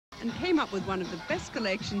and came up with one of the best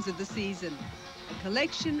collections of the season, a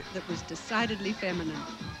collection that was decidedly feminine.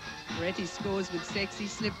 Feretti scores with sexy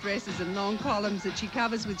slip dresses and long columns that she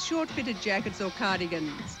covers with short-fitted jackets or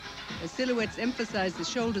cardigans. Her silhouettes emphasize the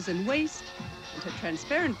shoulders and waist, and her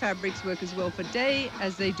transparent fabrics work as well for day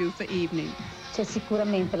as they do for evening. C'è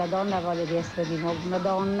sicuramente la donna ha voglia di essere di nuovo una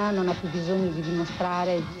donna, non ha più bisogno di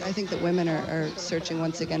dimostrare. I think that women are searching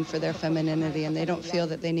once again for their femininity, and they don't feel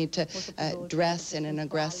that they need to dress in an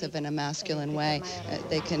aggressive and a masculine way.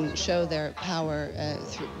 They can show their power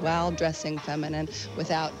while dressing feminine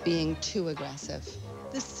without being too aggressive.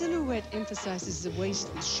 The silhouette emphasizes the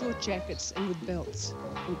waist with short jackets and with belts.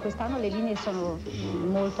 Quest'anno le linee sono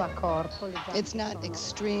molto a corpo. It's not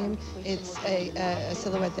extreme. It's a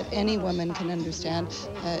silhouette that any woman can understand.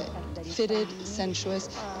 Fitted, sensuous,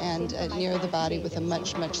 and near the body with a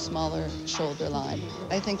much, much smaller shoulder line.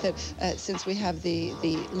 I think that since we have the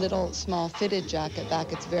little small fitted jacket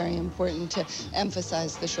back, it's very important to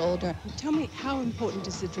emphasize the shoulder. Tell me, how important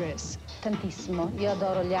is the dress? Tantissimo. Io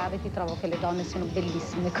adoro gli abiti, trovo che le donne siano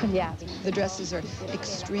bellissime con gli abiti. The dresses are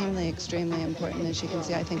extremely, extremely important. As you can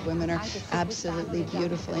see, I think women are absolutely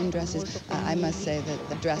beautiful in dresses. I must say that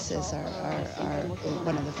the dresses are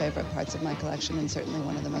one of the favorite parts of my collection, and certainly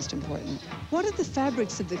one of the most important. What are the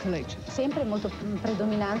fabrics of the collection? Sempre molto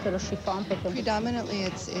predominante lo chiffon. Predominantly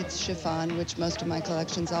it's chiffon, which most of my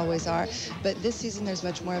collections always are, but this season there's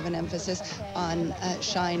much more of an emphasis on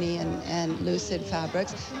shiny and lucid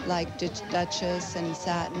fabrics like duchess and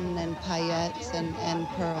satin and paillettes and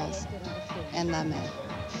pearls and lamé.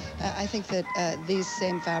 I think that these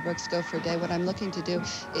same fabrics go for day. What I'm looking to do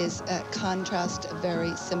is contrast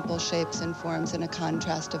very simple shapes and forms in a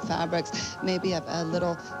contrast of fabrics. Maybe a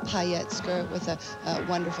little paillette skirt with a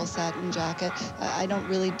wonderful satin jacket. I don't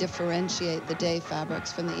really differentiate the day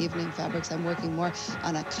fabrics from the evening fabrics. I'm working more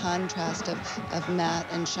on a contrast of matte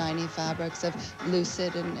and shiny fabrics, of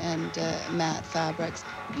lucid and matte fabrics.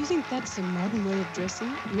 Do you think that's a modern way of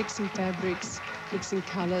dressing? Mixing fabrics, mixing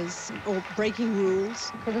colors, or breaking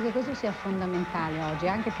rules? Credo che questo sia fondamentale oggi,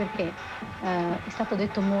 anche perché è stato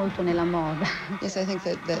detto molto nella moda. Yes, I think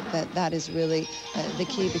that is really the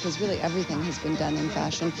key, because really everything has been done in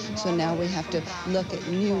fashion. So now we have to look at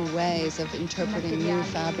new ways of interpreting new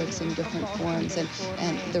fabrics in different forms,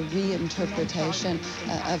 and the reinterpretation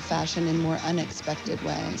of fashion in more unexpected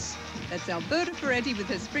ways. That's Alberta Feretti with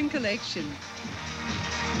her spring collection.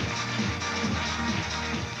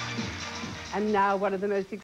 And now one of the most